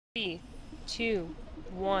3, 2,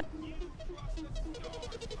 1.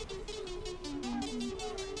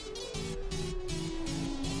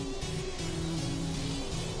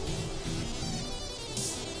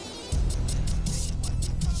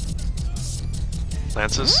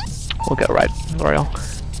 Lances? We'll go right, Royal.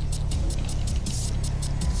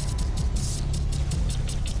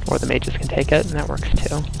 Or the mages can take it, and that works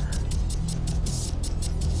too.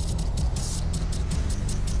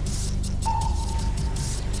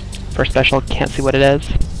 First special, can't see what it is.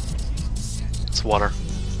 It's water.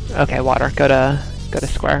 Okay, water. Go to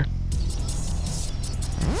square.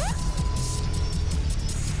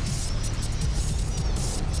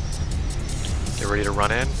 Get ready to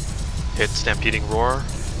run in. Hit Stampeding Roar,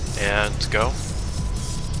 and go.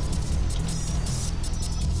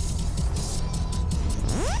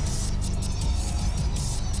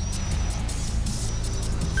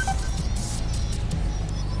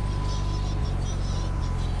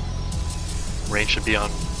 Range should be on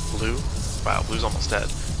blue. Wow, blue's almost dead.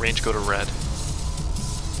 Range go to red.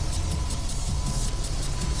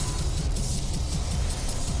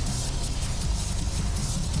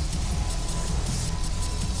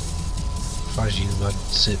 Advise you to let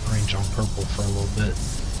sit range on purple for a little bit.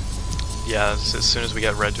 Yeah, as soon as we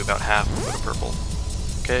get red to about half, we'll go to purple.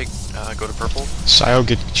 Okay, go to purple. Sio,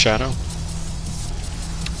 get shadow.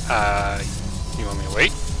 You want me to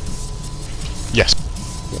wait? Yes.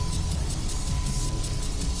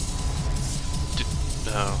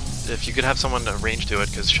 No, if you could have someone range do it,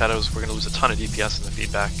 because shadows, we're going to lose a ton of DPS in the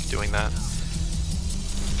feedback doing that.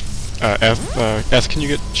 F, can you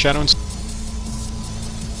get shadow and...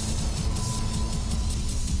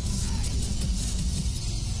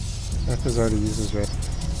 F has already used his red.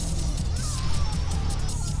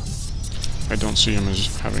 I don't see him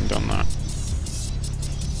as having done that.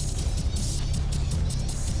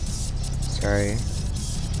 Sorry.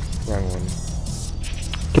 Wrong one.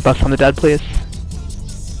 Get buffs on the dead, please.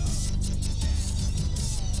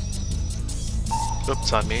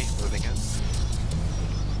 Oops, on me, moving in.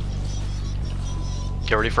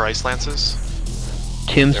 Get ready for Ice Lances.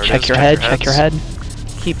 Tombs, There it check is, your check head, your check your heads.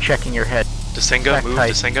 head. Keep checking your head. Desinga, Back move,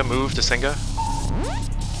 tight. Desinga, move, Desinga.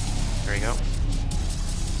 There you go.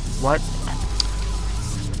 What?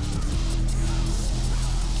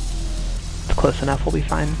 It's close enough, we'll be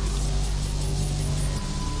fine.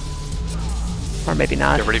 Or maybe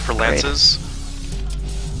not. Get ready for Great. Lances.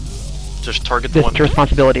 Just target the This one. is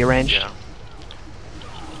responsibility range. Yeah.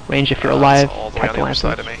 Range if you're It's alive, all the way on attack the the other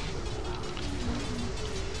side lances. of me.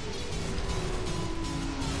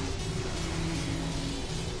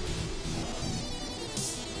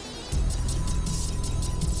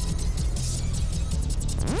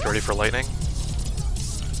 Get ready for lightning.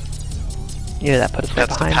 Yeah, that put us right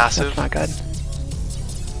That's the behind. passive. That's not good.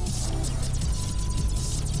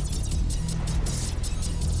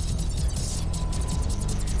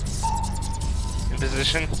 In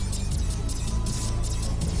position.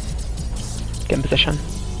 Get in position.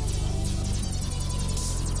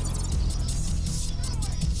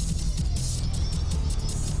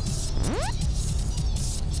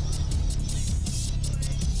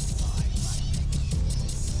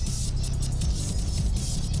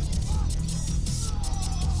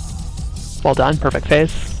 Well done, perfect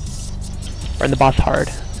phase. Burn the boss hard.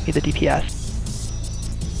 Be the DPS.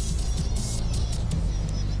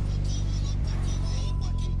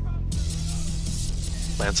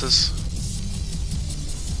 Lances.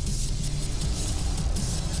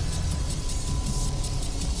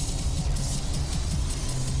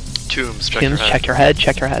 Tombs, check your Tombs, head. check your head,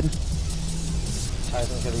 check your head.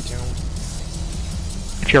 Titan's heavy tomb.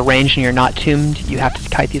 If you're ranged and you're not tombed, you have to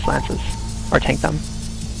kite these lances. Or tank them.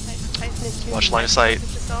 Tyson is tuned Watch to line of sight.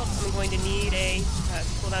 yourself. I'm going to need a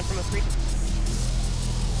cooldown from a 3.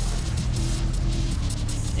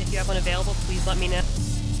 If you have one available, please let me know.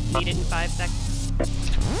 Need it in 5 seconds.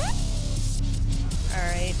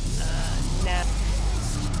 Alright, now.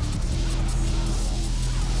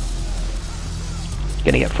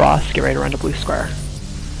 Gonna get frost, get ready to run to blue square.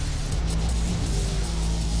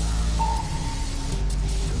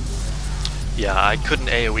 Yeah, I couldn't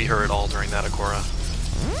AoE her at all during that Agora.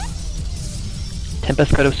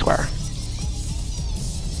 Tempest, go to square.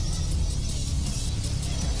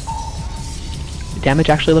 The damage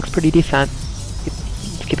actually looks pretty decent.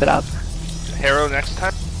 Keep it up. Hero next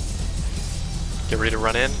time. Get ready to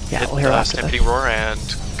run in. Yeah, hit we'll hero after Stampeding this. Roar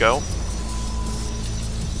and go.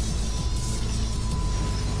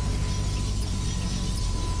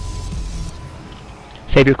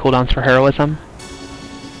 Save your cooldowns for heroism.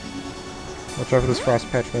 Watch out for this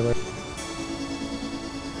frost patch melee.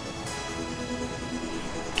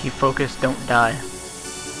 Keep focused, don't die.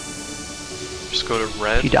 Just go to If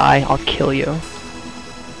red. you die, I'll kill you.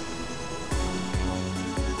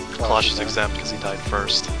 Kalash is exempt because he died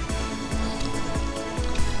first.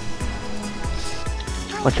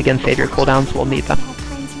 Once again, save your cooldowns, we'll need them.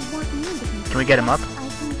 Can we get him up?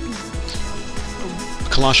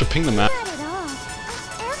 Kalasha, ping the map.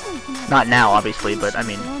 Not now, obviously, but I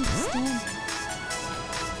mean,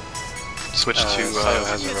 Switch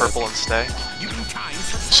to purple and stay.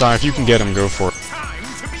 Sai, if you can get him, go for it.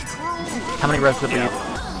 how many revs have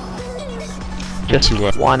we? Just Two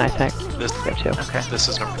left. one, I think. This, We have two. Okay, this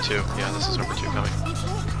is number 2. Yeah, this is number 2 coming.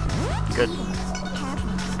 good.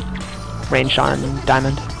 Ranged on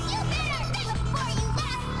diamond.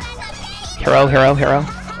 Hero, hero, hero.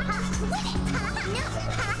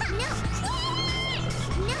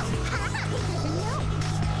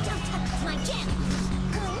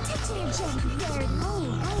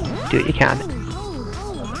 Do what you can.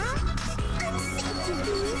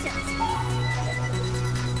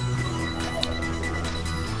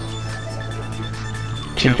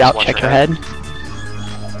 Tombs out, watch check your your head.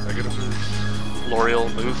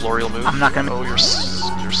 L'Oreal move, L'Oreal move. I'm not gonna- Oh, you're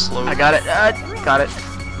slow. I got it. Got it.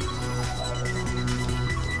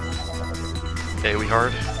 AoE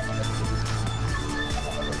hard.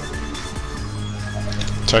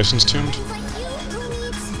 Tyson's tuned.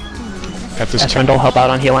 At this Esrindel, temple. help out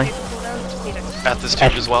on healing. At this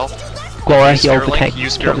tube as well. Glora, Use heal Spirit the Link, tank.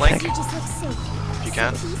 use Heal Spirit the Link. tank. If you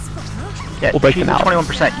can. Yeah, We'll break use them out.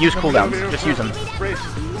 21%. Use cooldowns. Just use them.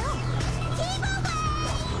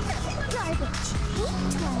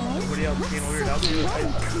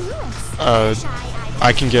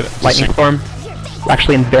 I can get Lightning Storm. We're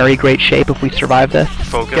actually in very great shape if we survive this.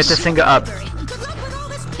 Focus. Get this Singa up.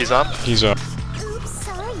 He's up. He's up.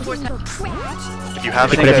 If you have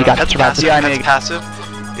What any have you got to pets survive passive, this? pets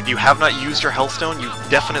passive, if you have not used your health stone, you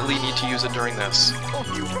definitely need to use it during this.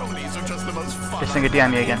 Just Singa DI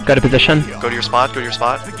me again. Go to position. Go to your spot, go to your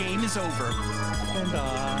spot. The game is over.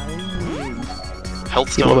 And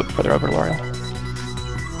Health Be a little stone. bit further over, L'Oreal.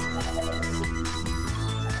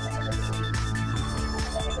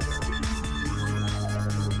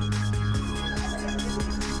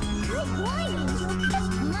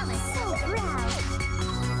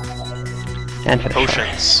 And finish.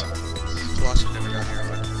 Potions.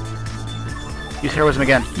 Use heroism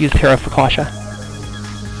again. Use Hero for Kalasha.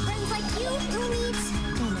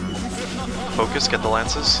 Focus, get the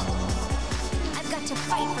lances. I've got to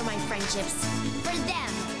fight for my friendships. For them.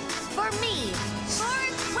 For me. For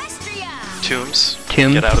Equestria. Tombs.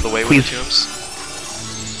 Tombs, Get out of the way with please. the tombs.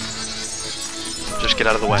 Just get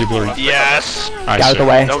out of the way. Dibler. Yes! I Get out of the say.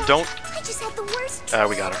 way. No, don't. I just had the worst.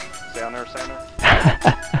 We got her. Stay on there, stay on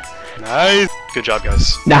there. Nice. Good job,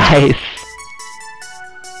 guys. Nice.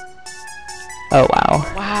 Oh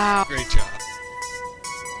wow. Wow. Great job.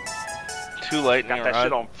 Too late, got that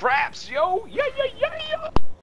shit on fraps, yo! Yeah!